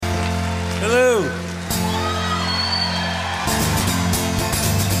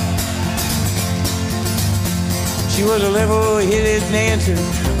was a level-headed dancer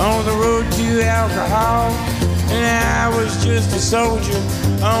on the road to alcohol. And I was just a soldier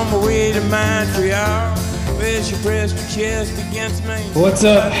on my way to Montreal. Where she pressed her chest against me. What's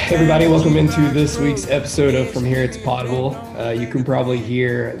up, everybody? Welcome into this week's episode of From Here It's Potable. You can probably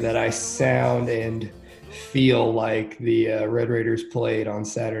hear that I sound and feel like the Red Raiders played on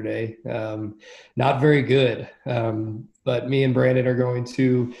Saturday. Not very good, but me and Brandon are going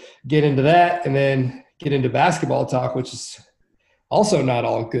to get into that and then get into basketball talk, which is also not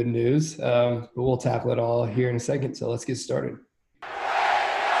all good news, but we'll tackle it all here in a second. So let's get started.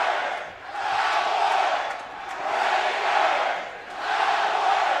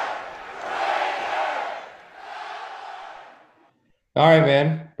 All right,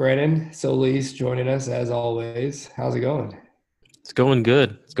 man. Brandon Solis joining us as always. How's it going? It's going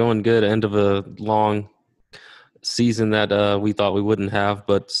good. It's going good. End of a long season that we thought we wouldn't have,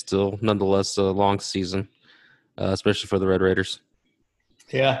 but still nonetheless a long season, especially for the Red Raiders.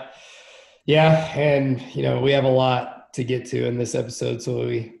 Yeah, and we have a lot to get to in this episode, so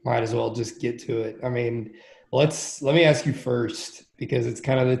we might as well just get to it. I mean, let me ask you first, because it's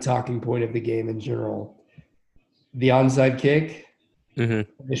kind of the talking point of the game in general. The onside kick.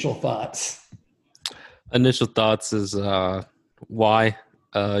 Mm-hmm. Initial thoughts. Initial thoughts is why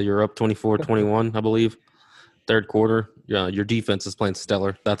you're up 24-21, I believe. Third quarter, your defense is playing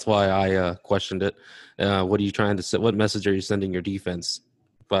stellar. That's why I questioned it. What are you trying to say? What message are you sending your defense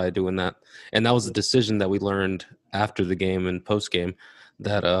by doing that? And that was a decision that we learned after the game and post game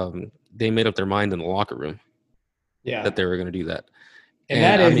that they made up their mind in the locker room. Yeah, that they were going to do that.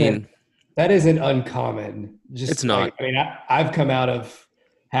 And that isn't uncommon. It's not. I've come out of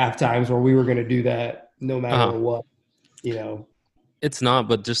half times where we were going to do that no matter what, It's not,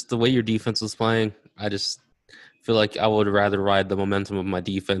 but just the way your defense was playing, I just feel like I would rather ride the momentum of my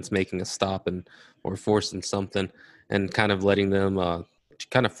defense making a stop or forcing something and kind of letting them,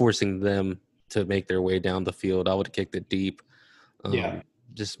 kind of forcing them to make their way down the field. I would have kicked it deep.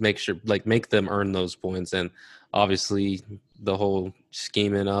 Just make them earn those points. And obviously the whole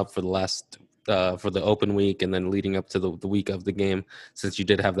scheming up for the last for the open week and then leading up to the week of the game, since you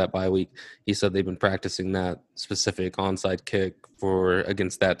did have that bye week, he said they've been practicing that specific onside kick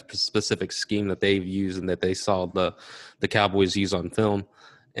against that specific scheme that they've used and that they saw the Cowboys use on film.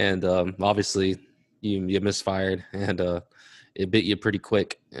 And obviously you misfired and it bit you pretty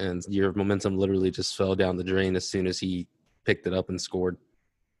quick, and your momentum literally just fell down the drain as soon as he picked it up and scored.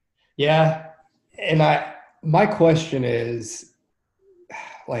 Yeah, and my question is,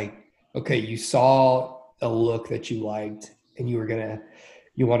 okay, you saw a look that you liked and you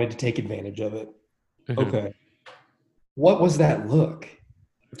wanted to take advantage of it. Mm-hmm. Okay. What was that look?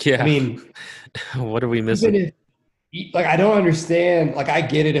 Yeah. I mean, what are we missing? I don't understand. I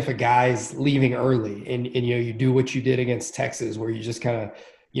get it if a guy's leaving early and you do what you did against Texas where you just kind of,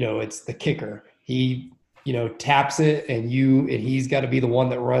 it's the kicker. He taps it and he's got to be the one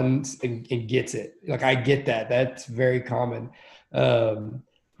that runs and gets it. I get that. That's very common.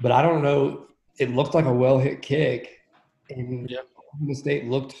 But I don't know. It looked like a well-hit kick, and Oklahoma State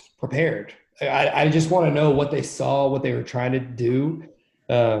looked prepared. I just want to know what they saw, what they were trying to do,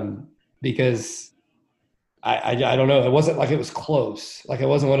 because I don't know. It wasn't like it was close. It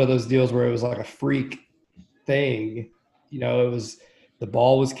wasn't one of those deals where it was like a freak thing. It was the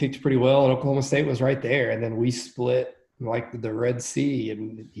ball was kicked pretty well, and Oklahoma State was right there, and then we split like the Red Sea,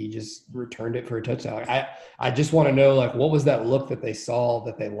 and he just returned it for a touchdown. I just want to know, what was that look that they saw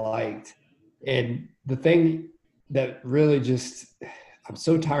that they liked? And the thing that really I'm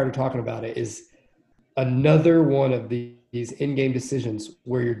so tired of talking about it is another one of these in-game decisions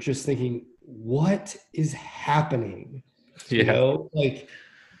where you're just thinking, what is happening? Yeah.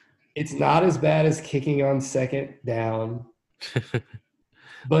 It's not as bad as kicking on second down,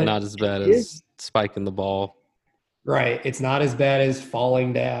 but not as bad as spiking the ball. Right. It's not as bad as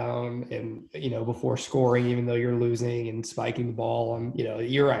falling down and, before scoring, even though you're losing and spiking the ball. And,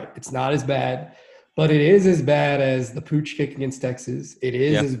 you're right. It's not as bad, but it is as bad as the pooch kick against Texas. It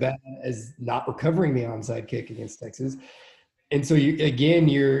is as bad as not recovering the onside kick against Texas. And so it's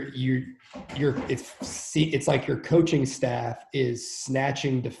like your coaching staff is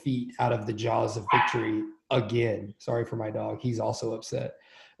snatching defeat out of the jaws of victory again. Sorry for my dog. He's also upset.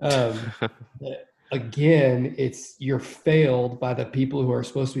 Again, you're failed by the people who are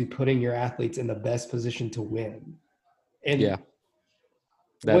supposed to be putting your athletes in the best position to win. And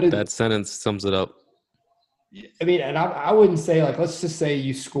that sentence sums it up. I mean, and I wouldn't say let's just say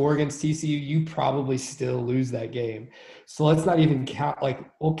you score against TCU, you probably still lose that game. So let's not even count.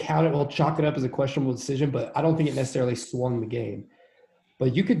 We'll count it, we'll chalk it up as a questionable decision, but I don't think it necessarily swung the game.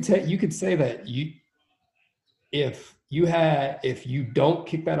 But you could say that if you don't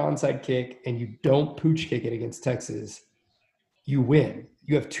kick that onside kick and you don't pooch kick it against Texas, you win.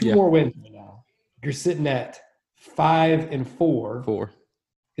 You have two more wins right now. You're sitting at 5-4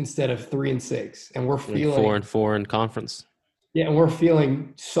 instead of 3-6, and we're feeling 4-4 in conference. Yeah, and we're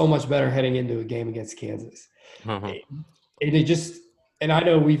feeling so much better heading into a game against Kansas. Uh-huh. And I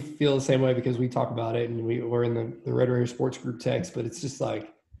know we feel the same way because we talk about it and we're in the Red Raider Sports Group text, but it's just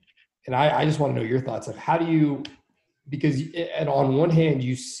like, and I just want to know your thoughts of how do you, because and on one hand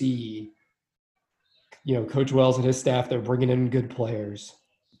you see, Coach Wells and his staff, they're bringing in good players,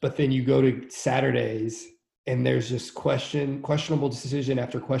 but then you go to Saturdays and there's just questionable decision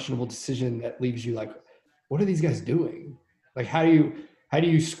after questionable decision that leaves you like, what are these guys doing? Like, how do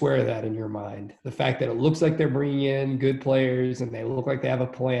you square that in your mind? The fact that it looks like they're bringing in good players and they look like they have a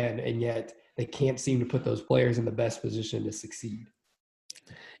plan, and yet they can't seem to put those players in the best position to succeed.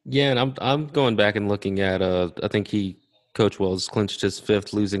 Yeah, and I'm going back and looking at I think Coach Wells clinched his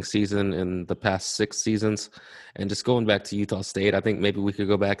 5th losing season in the past 6 seasons. And just going back to Utah State, I think maybe we could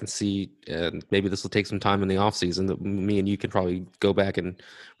go back and see, and maybe this will take some time in the offseason that me and you could probably go back and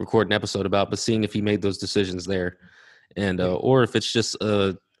record an episode about, but seeing if he made those decisions there. And or if it's just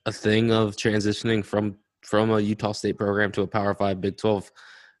a thing of transitioning from a Utah State program to a Power 5 Big 12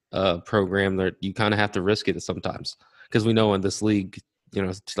 program, that you kind of have to risk it sometimes. Because we know in this league,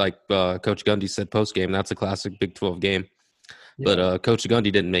 like Coach Gundy said post-game, that's a classic Big 12 game. Yeah. But Coach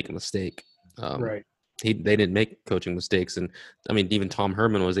Gundy didn't make a mistake. Right. They didn't make coaching mistakes. And, I mean, even Tom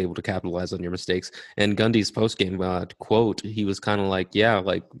Herman was able to capitalize on your mistakes. And Gundy's post-game quote, he was kind of like, yeah,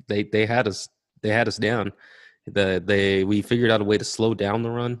 like they had us down. We figured out a way to slow down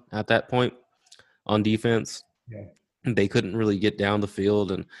the run at that point on defense. Yeah. They couldn't really get down the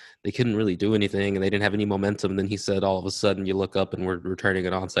field and they couldn't really do anything, and they didn't have any momentum. Then he said, all of a sudden you look up and we're returning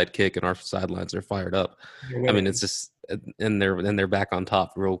an onside kick and our sidelines are fired up. I mean, it's just, and they're back on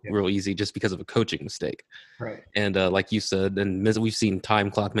top real easy just because of a coaching mistake. Right. And like you said, and we've seen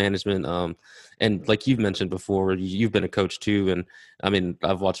time clock management. And like you've mentioned before, you've been a coach too. And I mean,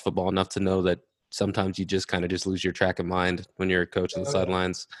 I've watched football enough to know that sometimes you just kind of just lose your track of mind when you're a coach on the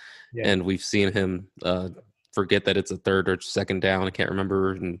sidelines. Yeah. And we've seen him forget that it's a 3rd or 2nd down. I can't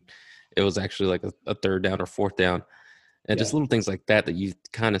remember. And it was actually like a 3rd down or 4th down. And just little things like that you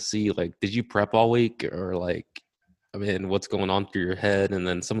kind of see, like, did you prep all week? Or like, I mean, what's going on through your head? And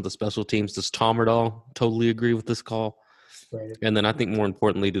then some of the special teams, does Tom Riddle totally agree with this call? Right. And then I think more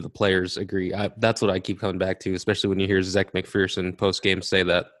importantly, do the players agree? That's what I keep coming back to, especially when you hear Zech McPherson post-game say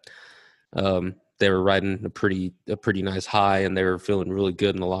that they were riding a pretty nice high and they were feeling really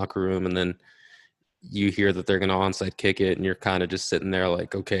good in the locker room. And then you hear that they're going to onside kick it, and you're kind of just sitting there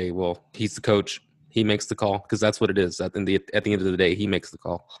like, okay, well, he's the coach. He makes the call, because that's what it is. At the end of the day, he makes the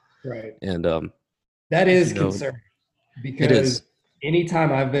call. Right. And that is concerning, because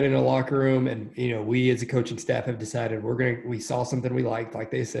anytime I've been in a locker room and, we as a coaching staff have decided we saw something we liked, like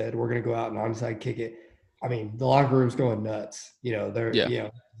they said, we're going to go out and onside kick it. I mean, the locker room's going nuts.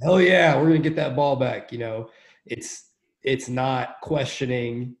 Hell yeah, we're going to get that ball back. It's not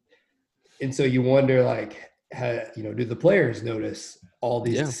questioning. And so you wonder, like, do the players notice all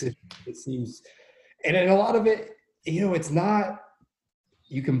these decisions? It seems, and in a lot of it, it's not.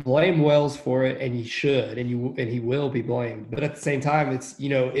 You can blame Wells for it, and he should, and he will be blamed. But at the same time, it's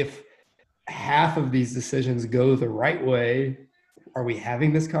if half of these decisions go the right way, are we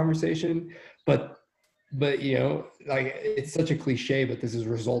having this conversation? But like, it's such a cliche, but this is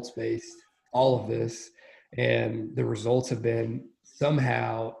results based. All of this, and the results have been,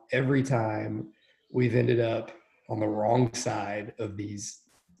 somehow every time we've ended up on the wrong side of these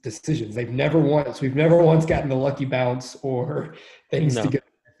decisions. We've never once gotten the lucky bounce or things to go in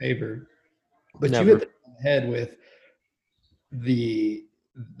our favor. But you hit the head with the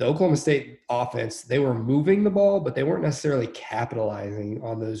Oklahoma State offense. They were moving the ball, but they weren't necessarily capitalizing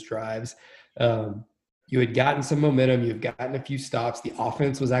on those drives. You had gotten some momentum. You've gotten a few stops. The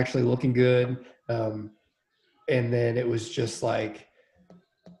offense was actually looking good. And then it was just like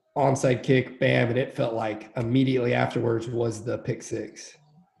onside kick, bam, and it felt like immediately afterwards was the pick 6.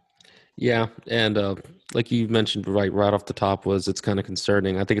 Yeah, and like you mentioned right off the top, it's kind of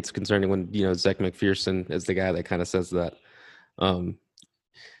concerning. I think it's concerning when Zech McPherson is the guy that kind of says that.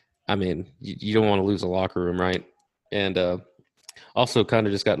 I mean, you don't want to lose a locker room, right? And also kind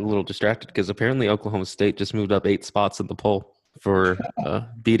of just got a little distracted because apparently Oklahoma State just moved up 8 spots in the poll for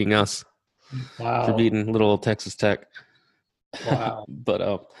beating us. Wow. For beating little Texas Tech. Wow.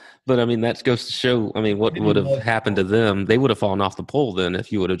 But I mean, that goes to show, I mean, what would have happened to them? They would have fallen off the pole then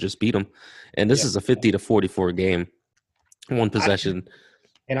if you would have just beat them. And this is a 50-44 game, one possession.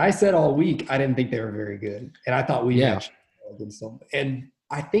 And I said all week I didn't think they were very good, and I thought we Yeah. matched against them. And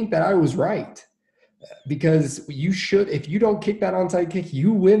I think that I was right because you should. If you don't kick that onside kick,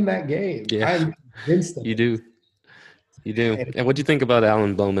 you win that game. Yeah. I'm convinced of You it. do. You do. And what do you think about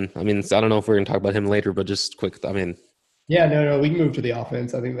Alan Bowman? I mean, I don't know if we're going to talk about him later, but just quick. I mean, Yeah, no, we can move to the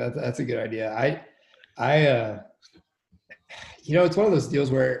offense. I think that's a good idea. It's one of those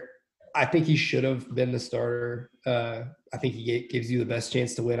deals where I think he should have been the starter. I think he gives you the best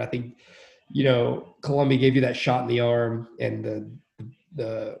chance to win. I think, Columbia gave you that shot in the arm, and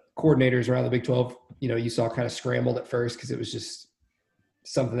the coordinators around the Big 12, you saw kind of scrambled at first because it was just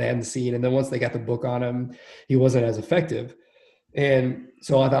something they hadn't seen. And then once they got the book on him, he wasn't as effective. And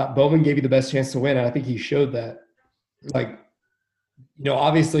so I thought Bowman gave you the best chance to win. And I think he showed that. Like,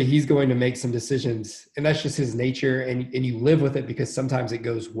 obviously he's going to make some decisions, and that's just his nature. And you live with it because sometimes it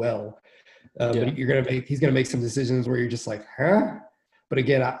goes well. But he's going to make some decisions where you're just like, huh? But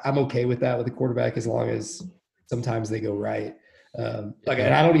again, I'm okay with that with the quarterback as long as sometimes they go right. And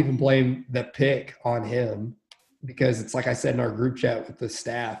I don't even blame the pick on him because it's like I said in our group chat with the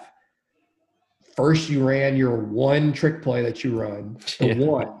staff. First, you ran your one trick play that you run.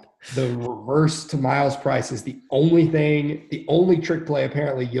 The reverse to Miles Price is the only trick play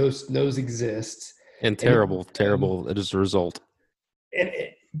apparently Yost knows exists. And terrible as a result. And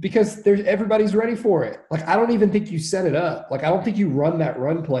because everybody's ready for it. Like, I don't even think you set it up. Like, I don't think you run that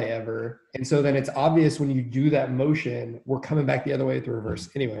run play ever. And so then it's obvious when you do that motion, we're coming back the other way at the reverse.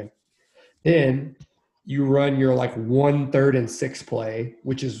 Anyway, then you run your 1 3rd and 6 play,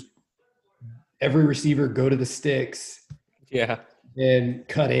 which is every receiver go to the sticks. Yeah. And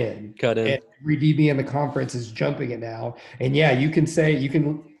cut in. And every DB in the conference is jumping it now. And you can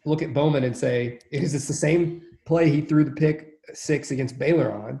look at Bowman and say, is this the same play he threw the pick 6 against Baylor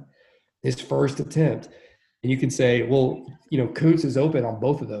on his first attempt? And you can say, well, Kuntz is open on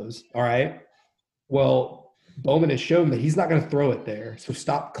both of those. All right. Well, Bowman has shown that he's not going to throw it there. So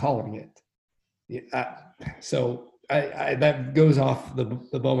stop calling it. That goes off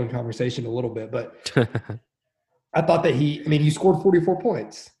the Bowman conversation a little bit, but I thought that he scored 44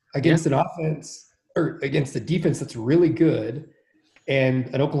 points against an offense or against a defense that's really good and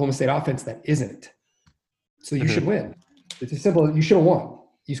an Oklahoma State offense that isn't. So you should win. It's as simple. You should have won.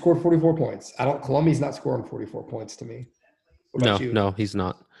 You scored 44 points. Columbia's not scoring 44 points to me. What about you? No, he's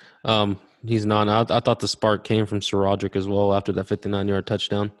not. He's not. I thought the spark came from Sir Roderick as well after that 59-yard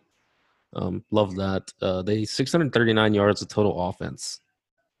touchdown. Love that. They 639 yards of total offense.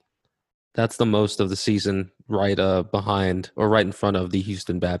 That's the most of the season, right behind or right in front of the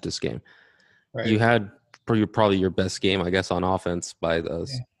Houston Baptist game. Right. You had probably your best game, I guess, on offense by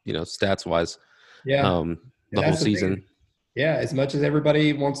stats wise. Yeah. The whole season. As much as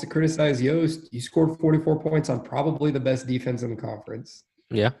everybody wants to criticize Yost, you scored 44 points on probably the best defense in the conference.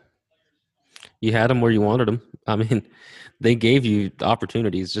 Yeah. You had them where you wanted them. I mean, they gave you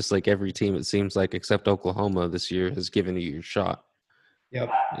opportunities just like every team, it seems like, except Oklahoma this year has given you your shot. Yep.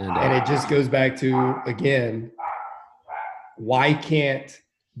 And it just goes back to, again, why can't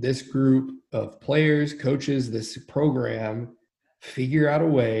this group of players, coaches, this program figure out a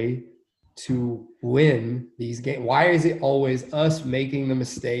way to win these games? Why is it always us making the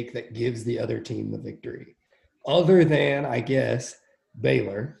mistake that gives the other team the victory? Other than, I guess,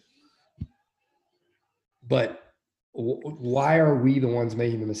 Baylor. But why are we the ones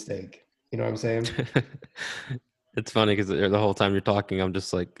making the mistake? You know what I'm saying? It's funny because the whole time you're talking, I'm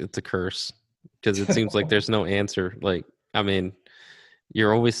just like, it's a curse because it seems like there's no answer. Like, I mean,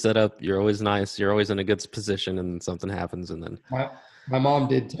 you're always set up, you're always nice, you're always in a good position, and something happens, and then my mom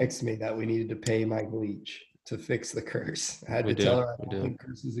did text me that we needed to pay Mike Leach to fix the curse. I had to tell her I don't think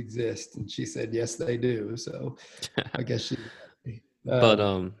curses exist, and she said yes, they do. So I guess she. But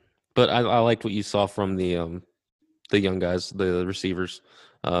I liked what you saw from the young guys, the receivers.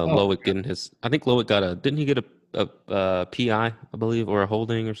 Loic and I think Loic didn't he get a PI, I believe, or a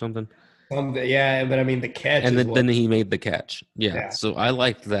holding or something? Yeah, but I mean the catch. And then he made the catch. Yeah. So I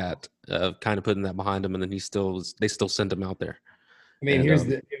liked that, kind of putting that behind him, and then they still sent him out there. I mean, here's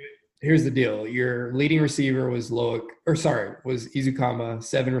the deal. Your leading receiver was was Izukama,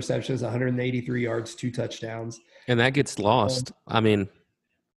 7 receptions, 183 yards, 2 touchdowns. And that gets lost. I mean,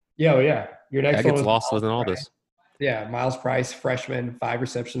 yeah. Your next that one gets lost within all this. Yeah, Miles Price, freshman, 5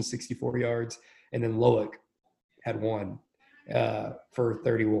 receptions, 64 yards, and then Loic had 1 for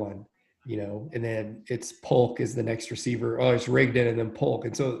 31. And then it's Polk is the next receiver. Oh, it's Rigdon and then Polk.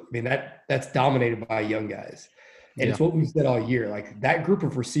 And so, I mean, that's dominated by young guys. And it's what we've said all year. Like, that group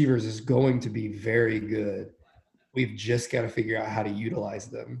of receivers is going to be very good. We've just got to figure out how to utilize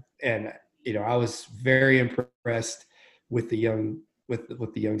them. And, I was very impressed with the young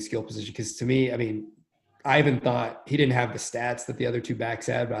with the young skill position. Because to me, I mean, I even thought he didn't have the stats that the other two backs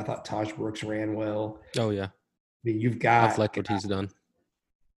had, but I thought Taj Brooks ran well. Oh yeah, I mean, I've liked what he's done.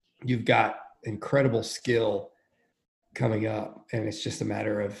 You've got incredible skill coming up, and it's just a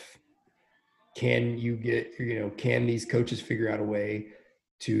matter of can these coaches figure out a way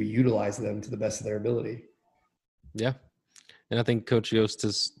to utilize them to the best of their ability? Yeah. And I think Coach Yost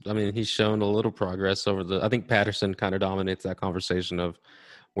he's shown a little progress I think Patterson kind of dominates that conversation of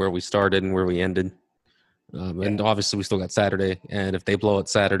where we started and where we ended. And obviously we still got Saturday, and if they blow it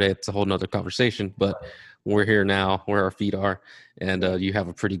Saturday, it's a whole nother conversation, but we're here now where our feet are, and you have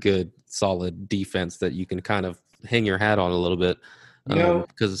a pretty good solid defense that you can kind of hang your hat on a little bit.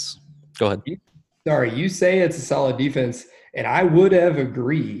 Because go ahead. Sorry, you say it's a solid defense, and I would have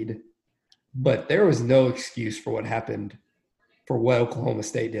agreed, but there was no excuse for what happened for what Oklahoma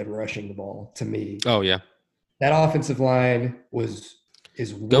State did rushing the ball to me. Oh yeah. That offensive line is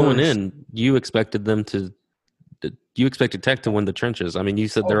going worse. in. You expected Tech to win the trenches. I mean, you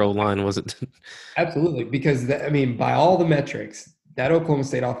said their O-line wasn't. Absolutely, because by all the metrics, that Oklahoma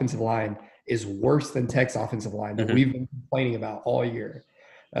State offensive line is worse than Tech's offensive line that we've been complaining about all year.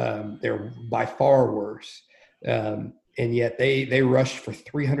 They're by far worse, and yet they rushed for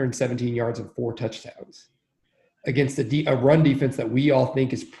 317 yards and 4 touchdowns against a run defense that we all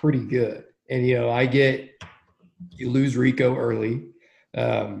think is pretty good. And I get you lose Rico early.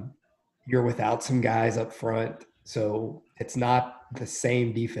 You're without some guys up front, so it's not the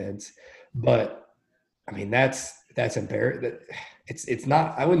same defense. But I mean, that's embarrassing. It's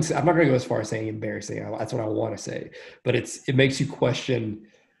not. I'm not going to go as far as saying embarrassing. That's what I want to say. But it makes you question,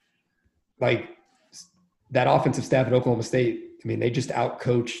 like, that offensive staff at Oklahoma State. I mean, they just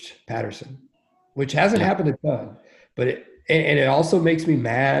outcoached Patterson, which hasn't happened a ton. But it also makes me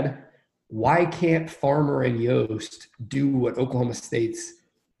mad. Why can't Farmer and Yost do what Oklahoma State's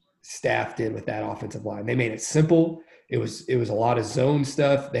staff did with that offensive line? They made it simple. It was a lot of zone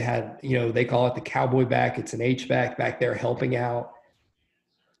stuff. They had, they call it the cowboy back. It's an H-back there helping out.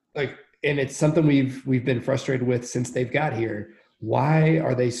 And it's something we've been frustrated with since they've got here. Why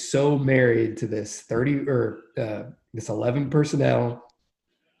are they so married to this 11 personnel?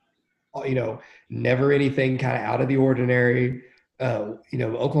 Never anything kind of out of the ordinary.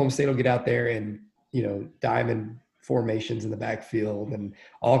 Oklahoma State will get out there and, diamond formations in the backfield and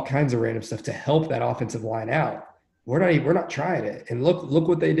all kinds of random stuff to help that offensive line out. We're not trying it. And look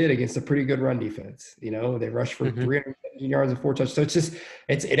what they did against a pretty good run defense. They rushed for 317 yards and 4 touchdowns. So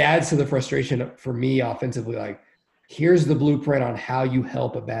it adds to the frustration for me offensively. Like, here's the blueprint on how you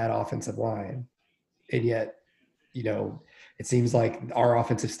help a bad offensive line. And yet, it seems like our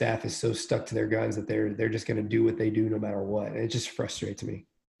offensive staff is so stuck to their guns that they're just going to do what they do no matter what. And it just frustrates me.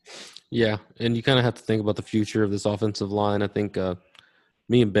 Yeah, and you kind of have to think about the future of this offensive line. I think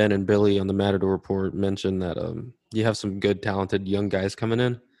me and Ben and Billy on the Matador Report mentioned that you have some good, talented young guys coming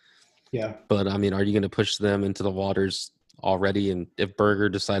in. Yeah. But, I mean, are you going to push them into the waters already? And if Berger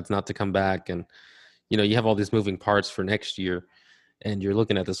decides not to come back and, you have all these moving parts for next year and you're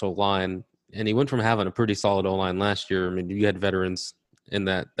looking at this whole line. And he went from having a pretty solid O-line last year. I mean, you had veterans in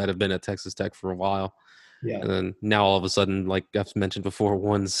that have been at Texas Tech for a while. Yeah. And then now all of a sudden, like I've mentioned before,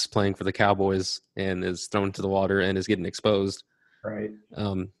 one's playing for the Cowboys and is thrown into the water and is getting exposed. Right.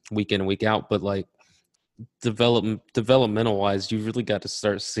 Week in and week out. But like developmental wise, you've really got to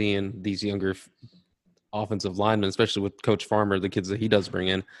start seeing these younger offensive linemen, especially with Coach Farmer, the kids that he does bring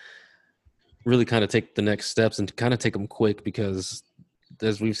in, really kind of take the next steps and kind of take them quick because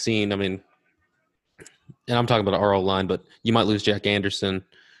as we've seen, I mean, and I'm talking about our line, but you might lose Jack Anderson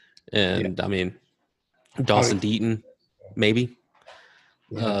and I mean, Dawson Deaton, maybe.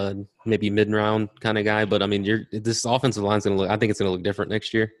 Maybe mid-round kind of guy, but I mean, this offensive line's going to look. I think it's going to look different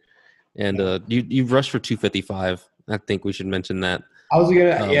next year. And you've rushed for 255. I think we should mention that. I was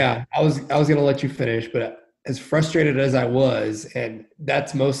gonna let you finish, but as frustrated as I was, and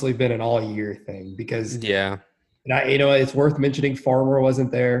that's mostly been an all-year thing because and it's worth mentioning Farmer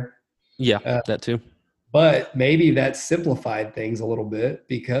wasn't there. Yeah, that too. But maybe that simplified things a little bit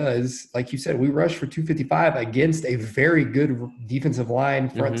because, like you said, we rushed for 255 against a very good defensive line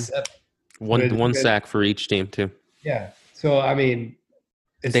front seven. One sack for each team too. Yeah. So, I mean,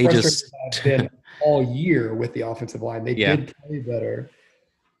 as they frustrated just as I've been all year with the offensive line. They did play better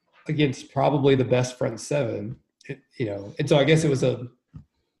against probably the best front seven, And so I guess it was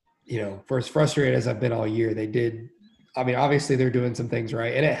for as frustrated as I've been all year, they did – I mean, obviously they're doing some things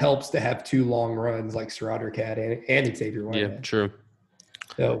right, and it helps to have 2 long runs like SaRodorick had and Xavier White. Yeah, true.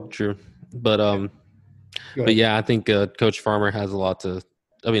 So true, but yeah, I think Coach Farmer has a lot to.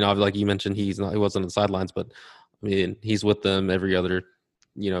 I mean, like you mentioned, he wasn't on the sidelines, but I mean, he's with them every other,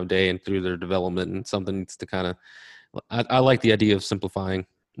 day and through their development, and something needs to kind of. I like the idea of simplifying,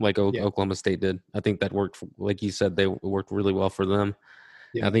 like Yeah. Oklahoma State did. I think that worked. Like you said, they worked really well for them.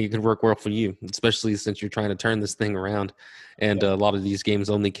 Yeah. I think it could work well for you, especially since you're trying to turn this thing around. And a lot of these games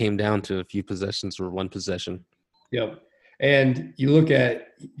only came down to a few possessions or one possession. Yep. And you look at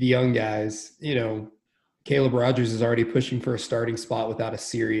the young guys, Caleb Rogers is already pushing for a starting spot without a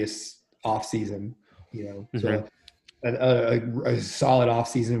serious offseason, So a solid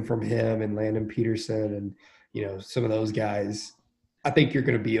offseason from him and Landon Peterson and, some of those guys. I think you're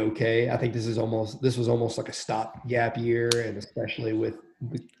going to be okay. I think this was almost like a stopgap year, and especially with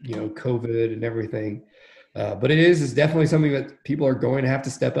COVID and everything. But it's definitely something that people are going to have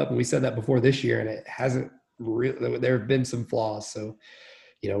to step up. And we said that before this year, and it hasn't really. There have been some flaws, so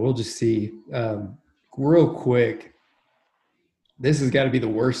we'll just see. Real quick, this has got to be the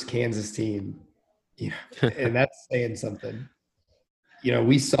worst Kansas team, and that's saying something.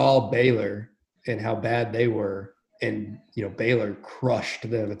 We saw Baylor and how bad they were. And, Baylor crushed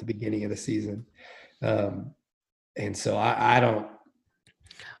them at the beginning of the season. And so I don't.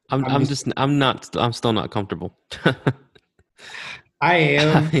 I'm still not comfortable. I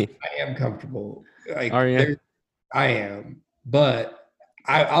am comfortable. Are you? I am. But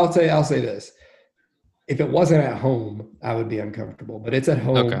I'll say this. If it wasn't at home, I would be uncomfortable. But it's at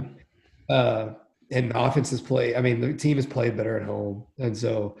home. Okay. And the offense has played. I mean, the team has played better at home. And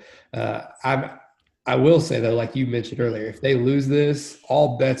so I will say, though, like you mentioned earlier, if they lose this,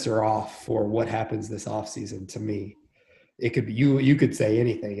 all bets are off for what happens this offseason to me. It could be you could say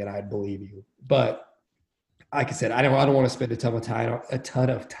anything and I'd believe you. But like I said, I don't want to spend a ton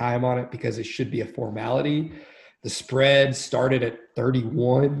of time on it because it should be a formality. The spread started at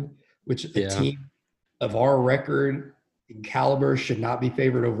 31, which a team of our record and caliber should not be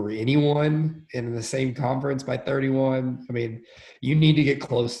favored over anyone in the same conference by 31. I mean, you need to get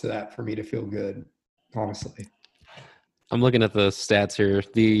close to that for me to feel good. Honestly, I'm looking at the stats here.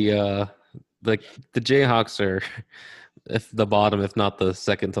 The Jayhawks are the bottom, if not the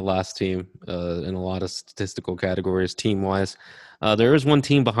second to last team in a lot of statistical categories, team wise. There is one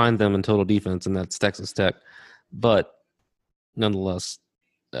team behind them in total defense, and that's Texas Tech. But nonetheless,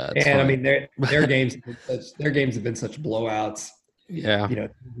 I mean their games have been such blowouts. Yeah,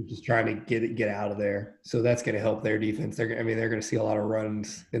 just trying to get out of there. So that's going to help their defense. They're going to see a lot of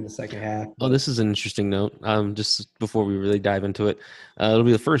runs in the second half. Oh, this is an interesting note. Just before we really dive into it, it'll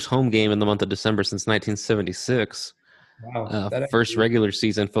be the first home game in the month of December since 1976. Wow. First regular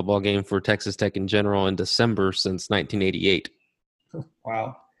season football game for Texas Tech in general in December since 1988.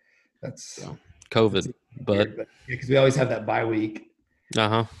 Wow. That's COVID, but because we always have that bye week.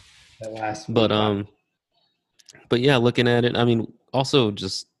 That last week. But yeah, looking at it, I mean, also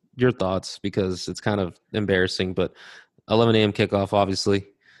just your thoughts, because it's kind of embarrassing, but 11 a.m. kickoff, obviously.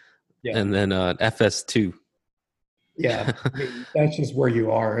 Yeah. And then FS2. Yeah. I mean, that's just where you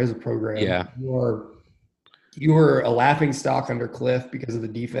are as a program. Yeah. You were a laughing stock under Cliff because of the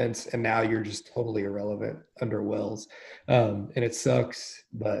defense, and now you're just totally irrelevant under Wells. And it sucks,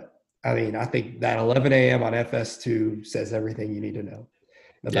 but I mean, I think that 11 a.m. on FS2 says everything you need to know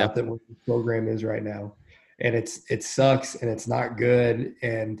about what the program is right now. And it sucks and it's not good.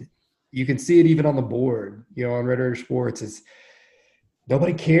 And you can see it even on the board, on Red River Sports. It's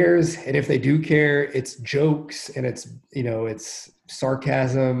nobody cares. And if they do care, it's jokes and it's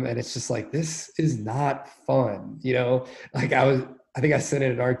sarcasm. And it's just like, this is not fun. Like I think I sent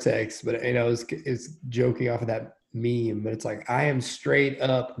it in our text, but it's joking off of that meme, but it's like, I am straight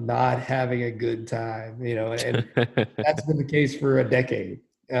up not having a good time, and that's been the case for a decade.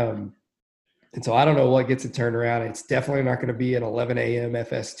 And so I don't know what gets it turned around. It's definitely not going to be an 11 a.m.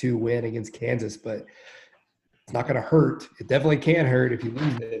 FS2 win against Kansas, but it's not going to hurt. It definitely can hurt if you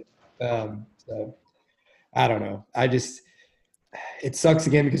lose it. So I don't know. It sucks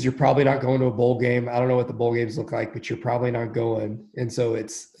again because you're probably not going to a bowl game. I don't know what the bowl games look like, but you're probably not going. And so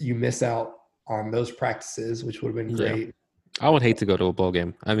you miss out on those practices, which would have been great. Yeah. I would hate to go to a bowl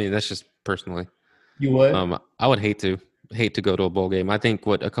game. I mean, that's just personally. You would? I would hate to go to a bowl game. I think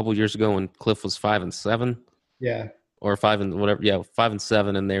a couple years ago when Cliff was 5-7. Yeah. Or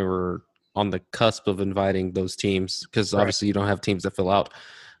 5-7, and they were on the cusp of inviting those teams because obviously you don't have teams that fill out.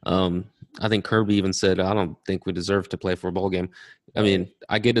 I think Kirby even said, I don't think we deserve to play for a bowl game. I mean,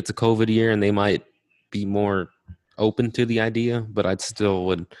 I get it's a COVID year and they might be more open to the idea, but I'd still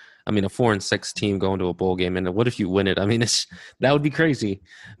would. I mean, a 4-6 team going to a bowl game, and what if you win it? I mean, that would be crazy.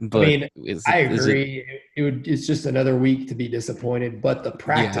 But I agree. It's just another week to be disappointed, but the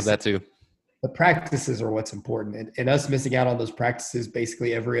practice. Yeah, that too. the practices are what's important, and us missing out on those practices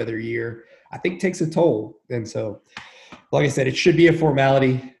basically every other year, I think takes a toll. And so, like I said, it should be a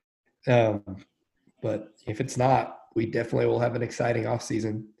formality. But if it's not, we definitely will have an exciting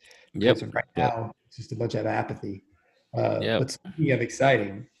offseason. Yep. Because right now, it's just a bunch of apathy. Yep. But speaking of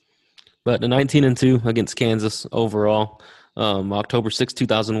exciting. But the 19-2 against Kansas overall. October 6,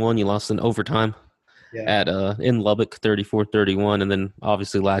 2001, you lost in overtime at in Lubbock, 34-31. And then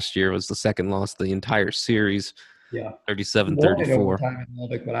obviously last year was the second loss the entire series. Yeah. 37-34. Overtime in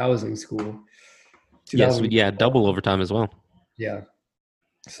Lubbock when I was in school. Yes, double overtime as well. Yeah.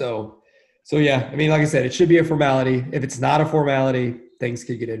 So yeah, I mean, like I said, it should be a formality. If it's not a formality, things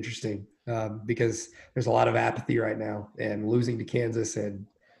could get interesting because there's a lot of apathy right now, and losing to Kansas, and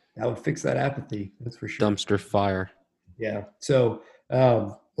that would fix that apathy. That's for sure. Dumpster fire. Yeah. So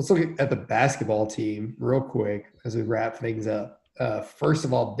let's look at the basketball team real quick as we wrap things up. First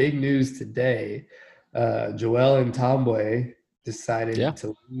of all, big news today. Joel Ntambwe decided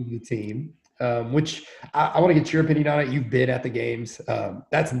to leave the team. Which I want to get your opinion on it. You've been at the games.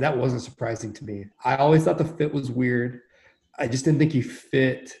 That wasn't surprising to me. I always thought the fit was weird. I just didn't think he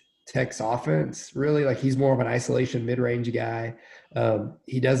fit Tech's offense, really. Like, he's more of an isolation mid-range guy.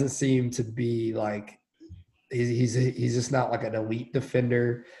 He doesn't seem to be like he's just not like an elite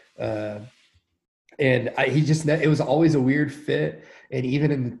defender. And it was always a weird fit. And even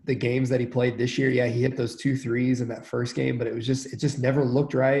in the games that he played this year, yeah, he hit those 2 threes in that first game, but it just never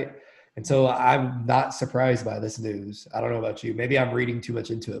looked right. And so I'm not surprised by this news. I don't know about you. Maybe I'm reading too much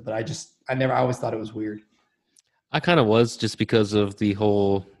into it, but I always thought it was weird. I kind of was, just because of the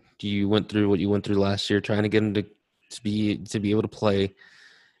whole, you went through what you went through last year, trying to get him to be able to play.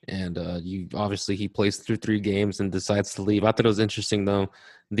 And he plays through 3 games and decides to leave. I thought it was interesting, though,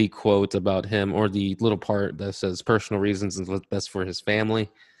 the quote about him, or the little part that says personal reasons and what's best for his family.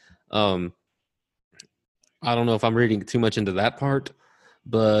 I don't know if I'm reading too much into that part,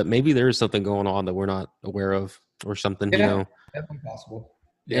 but maybe there is something going on that we're not aware of, or something, definitely possible.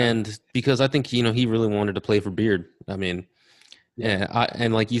 Yeah. And because I think, he really wanted to play for Beard. I mean,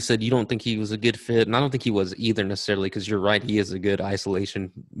 and like you said, you don't think he was a good fit, and I don't think he was either necessarily, because you're right, he is a good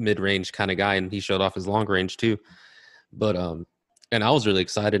isolation mid-range kind of guy, and he showed off his long range too. But and I was really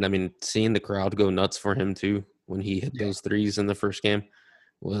excited. I mean, seeing the crowd go nuts for him too when he hit those threes in the first game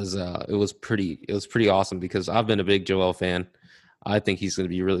was pretty awesome, because I've been a big Joel fan. I think he's going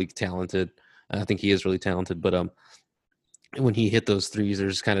to be really talented. I think he is really talented. But when he hit those threes,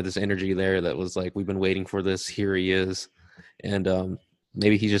 there's kind of this energy there that was like, we've been waiting for this. Here he is. And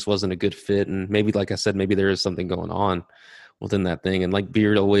maybe he just wasn't a good fit. And maybe, like I said, maybe there is something going on within that thing. And like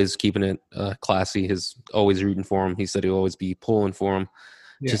Beard always keeping it classy, he's always rooting for him. He said he'll always be pulling for him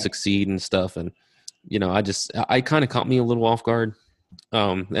to succeed and stuff. And, I kind of caught me a little off guard.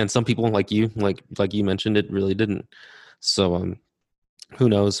 And some people like you mentioned, it really didn't. So, who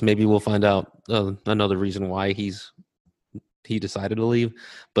knows? Maybe we'll find out another reason why he decided to leave.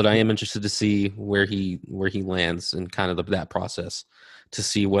 But I am interested to see where he lands in kind of that process, to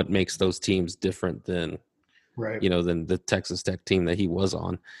see what makes those teams different than than the Texas Tech team that he was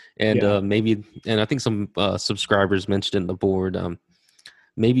on. And and I think some subscribers mentioned in the board,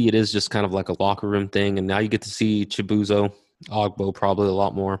 maybe it is just kind of like a locker room thing. And now you get to see Chibuzo, Ogbo probably a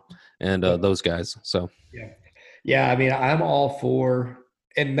lot more, and those guys. So yeah. I mean, I'm all for,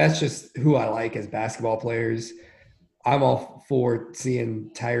 and that's just who I like as basketball players. I'm all for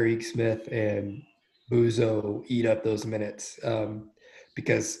seeing Tyreke Smith and Buzo eat up those minutes,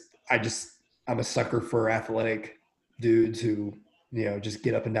 because I'm a sucker for athletic dudes who, just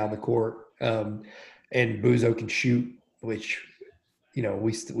get up and down the court. And Buzo can shoot, which,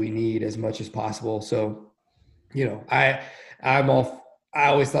 we need as much as possible. So, I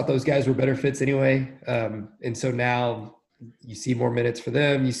always thought those guys were better fits anyway. And so now you see more minutes for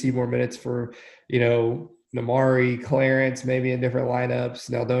them. You see more minutes for, Namari, Clarence, maybe in different lineups,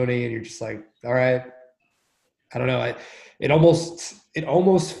 Naldoni, and you're just like, all right. I don't know. It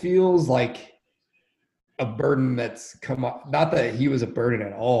almost feels like a burden that's come up. Not that he was a burden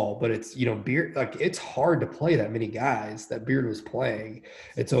at all, but it's, Beard, like, it's hard to play that many guys that Beard was playing.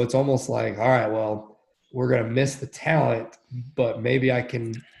 And so it's almost like, all right, well, we're going to miss the talent, but maybe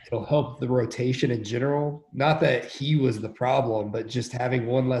it'll help the rotation in general. Not that he was the problem, but just having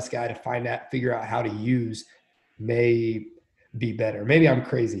one less guy to figure out how to use may be better. Maybe I'm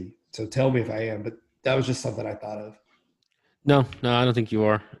crazy, so tell me if I am, but that was just something I thought of. No, I don't think you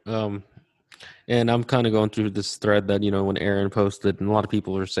are. And I'm kind of going through this thread that, when Aaron posted, and a lot of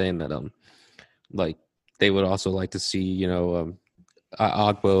people are saying that, like, they would also like to see,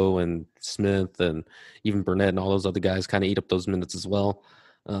 Ogbo and Smith and even Burnett and all those other guys kind of eat up those minutes as well.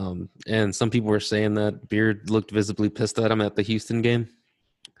 And some people were saying that Beard looked visibly pissed at him at the Houston game.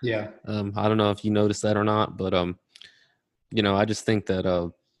 Yeah. I don't know if you noticed that or not, but I just think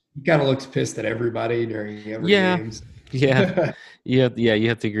that He kind of looks pissed at everybody during every yeah, games. yeah, yeah, you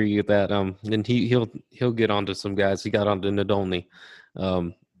have to agree with that. And he'll get onto some guys. He got onto Nadolny,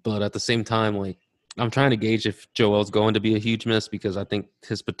 but at the same time, like I'm trying to gauge if Joel's going to be a huge miss because I think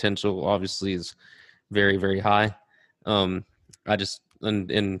his potential obviously is very, very high. I just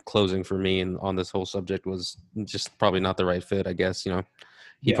in closing for me and on this whole subject was just probably not the right fit. I guess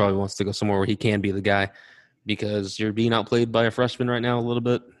he probably wants to go somewhere where he can be the guy because you're being outplayed by a freshman right now a little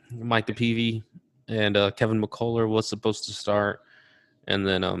bit, Micah Peavy and Kevin McCullough was supposed to start, and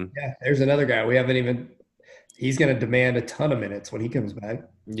then there's another guy we haven't even. He's going to demand a ton of minutes when he comes back.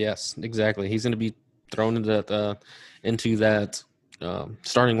 Yes, exactly. He's going to be thrown into that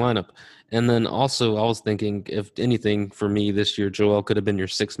starting lineup. And then also, I was thinking, if anything, for me this year, Joel could have been your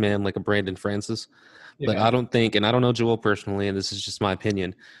sixth man, like a Brandon Francis. But I don't think, and I don't know Joel personally, and this is just my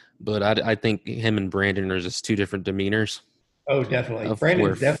opinion, but I think him and Brandon are just two different demeanors. Oh, definitely.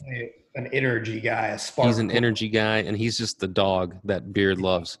 Brandon's definitely an energy guy, a spark. He's an energy guy, and he's just the dog that Beard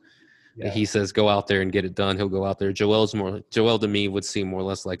loves. Yeah. He says, go out there and get it done. He'll go out there. Joel to me would seem more or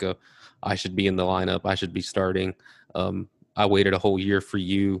less like I should be in the lineup. I should be starting. I waited a whole year for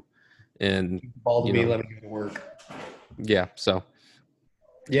you. And ball to me, let me go to work. Yeah. So,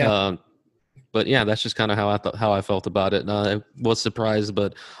 yeah. But yeah, that's just kind of how I felt about it. And I was surprised,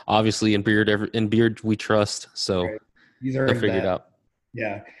 but obviously in Beard we trust. So right. They'll figure it out.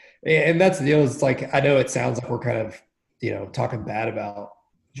 Yeah. And that's the deal. It's like, I know it sounds like we're kind of, talking bad about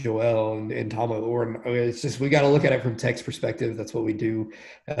Joel and Tom O'Loren. It's just, we got to look at it from Tech's perspective. That's what we do.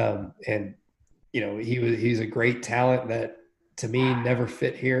 And he's a great talent that to me never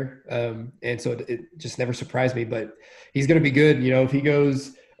fit here. And so it just never surprised me, but he's going to be good. If he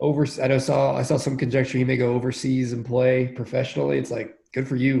goes over, I saw some conjecture he may go overseas and play professionally. It's like, good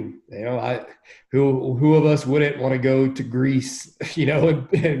for you. Who of us wouldn't want to go to Greece,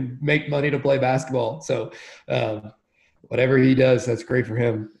 and make money to play basketball. So whatever he does, that's great for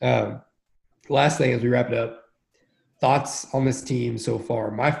him. Last thing as we wrap it up, thoughts on this team so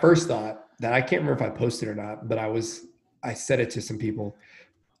far. My first thought that I can't remember if I posted or not, but I said it to some people.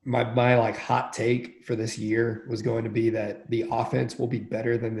 My like hot take for this year was going to be that the offense will be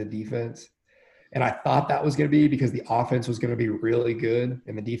better than the defense. And I thought that was going to be because the offense was going to be really good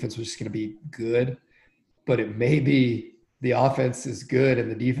and the defense was just going to be good. But it may be the offense is good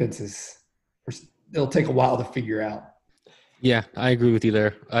and the defense it'll take a while to figure out. Yeah, I agree with you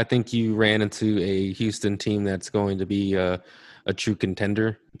there. I think you ran into a Houston team that's going to be a true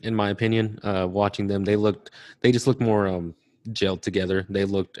contender, in my opinion. Watching them, they just looked more gelled together. They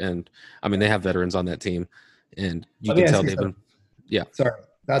have veterans on that team, and you can tell they've been. Yeah. Sorry,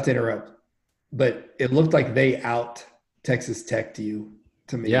 not to interrupt, but it looked like they out Texas Tech to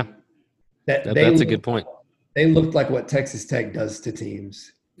me. Yeah, that's a good point. They looked like what Texas Tech does to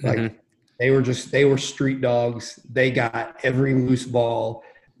teams. Like they were street dogs. They got every loose ball.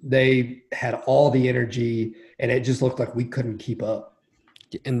 They had all the energy, and it just looked like we couldn't keep up.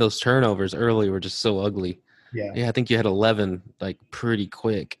 And those turnovers early were just so ugly. Yeah, I think you had 11 like pretty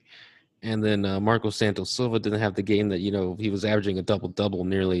quick. And then Marco Santos Silva didn't have the game that, he was averaging a double-double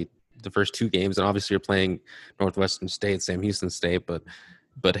nearly the first two games. And obviously you're playing Northwestern State, Sam Houston State.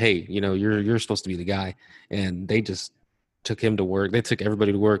 But hey, you're supposed to be the guy. And they just took him to work. They took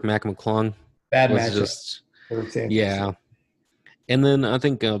everybody to work. Mac McClung. Bad matchup. Yeah. And then I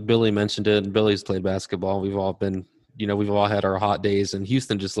think Billy mentioned it. Billy's played basketball. We've all been, we've all had our hot days. And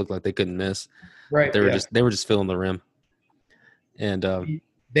Houston just looked like they couldn't miss. Right. They were just filling the rim. And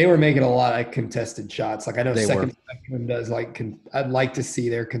they were making a lot of contested shots. Like I know Second Spectrum does I'd like to see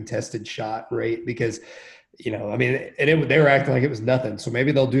their contested shot rate because, they were acting like it was nothing. So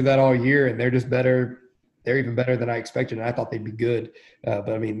maybe they'll do that all year and they're just better. They're even better than I expected. And I thought they'd be good. But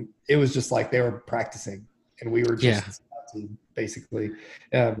it was just like they were practicing and we were just basically.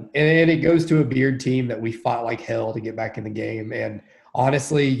 And it goes to a Beard team that we fought like hell to get back in the game. And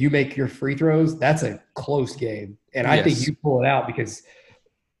honestly, you make your free throws, that's a close game. And I think you pull it out because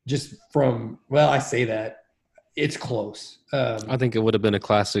I say that it's close. I think it would have been a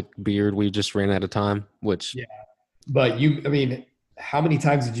classic Beard. We just ran out of time, which. Yeah. But how many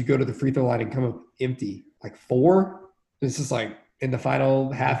times did you go to the free throw line and come up empty? Like 4? It's just like in the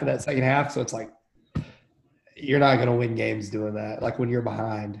final half of that second half. So it's like, you're not going to win games doing that. Like when you're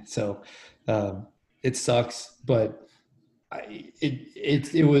behind. So it sucks, but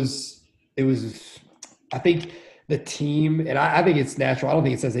it was, I think the team, and I think it's natural. I don't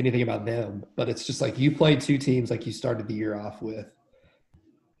think it says anything about them, but it's just like you play two teams like you started the year off with.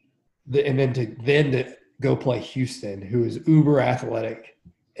 and then to go play Houston, who is uber athletic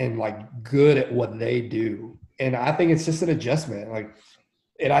and like good at what they do. And I think it's just an adjustment. Like,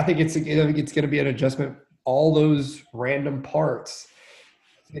 and I think it's going to be an adjustment. All those random parts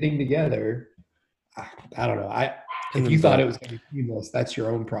fitting together. I don't know. If you thought it was going to be seamless, that's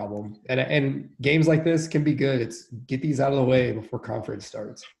your own problem. And games like this can be good. It's get these out of the way before conference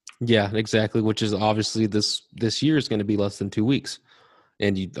starts. Yeah, exactly. Which is obviously this year is going to be less than 2 weeks,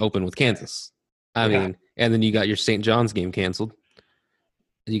 and you open with Kansas. I mean, and then you got your St. John's game canceled.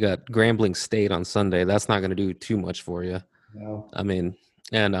 You got Grambling State on Sunday. That's not going to do too much for you. No. I mean,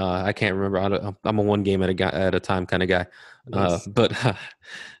 and I can't remember. I'm a one game at a time kind of guy. Yes. But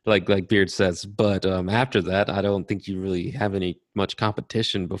like Beard says, but after that, I don't think you really have much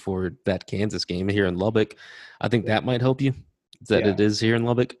competition before that Kansas game here in Lubbock. I think that might help you that it is here in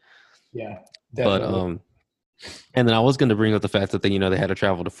Lubbock. Yeah, definitely. But and then I was going to bring up the fact that they had to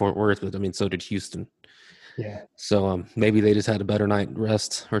travel to Fort Worth, but I mean, so did Houston. Yeah. So maybe they just had a better night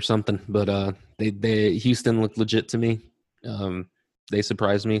rest or something. But they Houston looked legit to me. They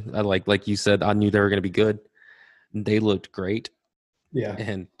surprised me. I like you said, I knew they were going to be good. They looked great. Yeah.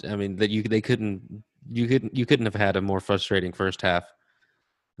 And I mean that you couldn't have had a more frustrating first half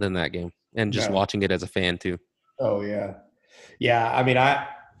than that game. And just watching it as a fan too. Oh yeah. Yeah. I mean,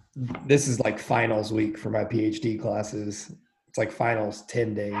 this is like finals week for my PhD classes. It's like finals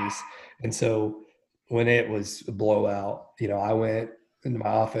 10 days. And so when it was a blowout, I went into my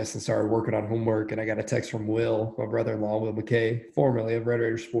office and started working on homework, and I got a text from Will, my brother-in-law, Will McKay, formerly of Red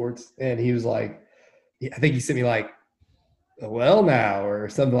Raider Sports. And he was like, I think he sent me like, well now, or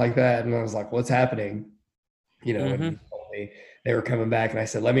something like that. And I was like, what's happening? And he told me they were coming back, and I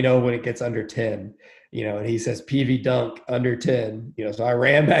said, let me know when it gets under 10, and he says PV dunk under 10, so I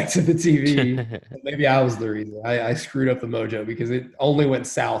ran back to the TV. Maybe I was the reason. I screwed up the mojo because it only went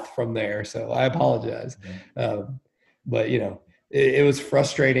south from there. So I apologize. But, it was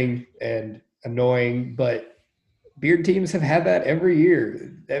frustrating and annoying, but Beard teams have had that every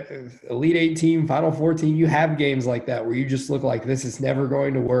year. Elite 8 team, Final Four team, you have games like that where you just look like this is never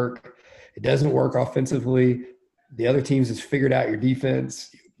going to work. It doesn't work offensively. The other teams has figured out your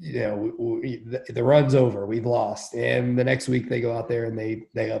defense. The run's over. We've lost. And the next week they go out there and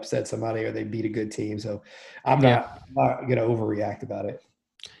they upset somebody or they beat a good team. So I'm not going to overreact about it.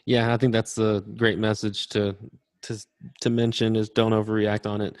 Yeah, I think that's a great message to mention is don't overreact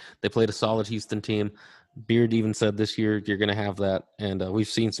on it. They played a solid Houston team. Beard even said this year you're going to have that, and we've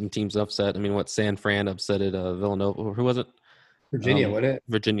seen some teams upset. I mean, San Fran upsetted Villanova. Who was it? Virginia, wasn't it?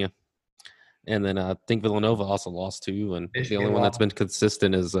 Virginia. And then I think Villanova also lost too, and the only one that's been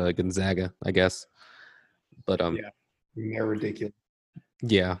consistent is Gonzaga, I guess. But they're ridiculous.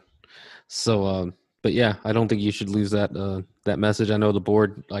 Yeah. So but yeah, I don't think you should lose that message. I know the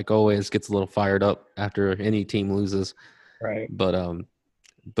board, like always, gets a little fired up after any team loses. Right. But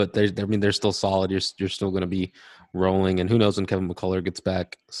they're still solid. You're still going to be rolling, and who knows when Kevin McCullough gets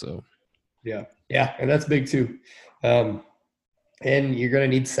back. So. Yeah, and that's big too. And you're going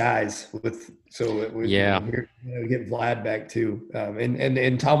to need size you're get Vlad back too.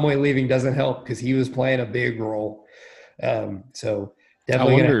 And Tom Way leaving doesn't help because he was playing a big role. So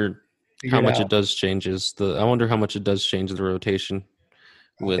definitely. I wonder how much it does change the rotation.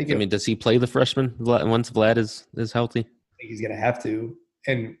 Does he play the freshman once Vlad is healthy? I think he's going to have to.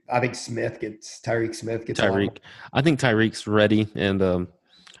 And I think Tyreek Smith gets Tyreek. I think Tyreek's ready, and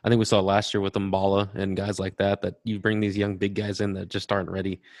I think we saw last year with Mballa and guys like that you bring these young big guys in that just aren't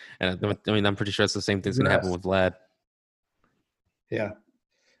ready. And I'm pretty sure it's the same thing's going to happen with Vlad. Yeah.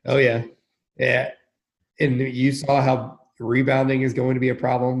 Oh yeah. Yeah. And you saw how rebounding is going to be a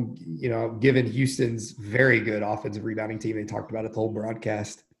problem, given Houston's very good offensive rebounding team. They talked about it the whole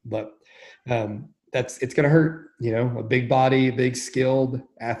broadcast, but it's going to hurt, a big body, big skilled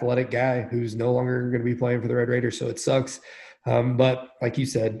athletic guy who's no longer going to be playing for the Red Raiders. So it sucks. But like you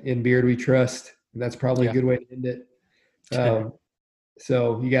said, in Beard we trust, and that's probably a good way to end it.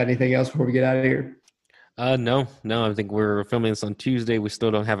 So you got anything else before we get out of here? No. I think we're filming this on Tuesday. We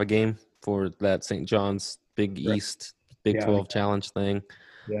still don't have a game for that St. John's Big East Big 12 challenge thing.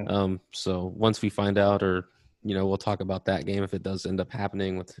 Yeah. So once we find out, or we'll talk about that game if it does end up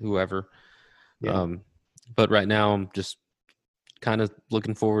happening with whoever. Yeah. But right now I'm just kind of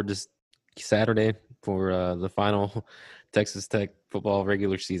looking forward to Saturday for the final Texas Tech football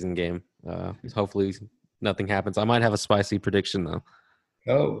regular season game. Hopefully nothing happens. I might have a spicy prediction though.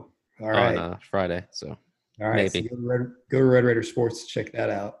 Oh, all right. On Friday. So all right. maybe So go to Red Raider Sports to check that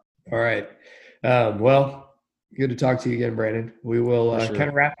out. All right. Well, good to talk to you again, Brandon. We will kind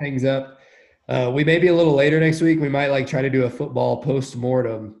of wrap things up. We may be a little later next week. We might like try to do a football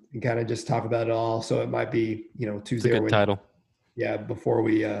post-mortem and kind of just talk about it all. So it might be, Tuesday It's a or good title. Yeah, before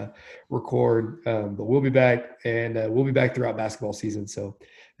we record. But we'll be back, and we'll be back throughout basketball season. So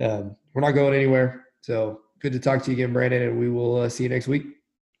we're not going anywhere. So good to talk to you again, Brandon, and we will see you next week.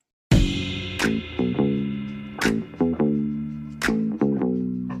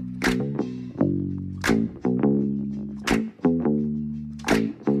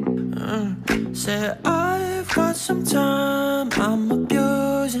 Said I've got some time I'm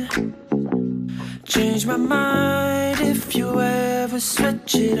abusing. Change my mind if you ever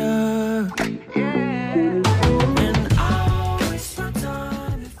switch it up.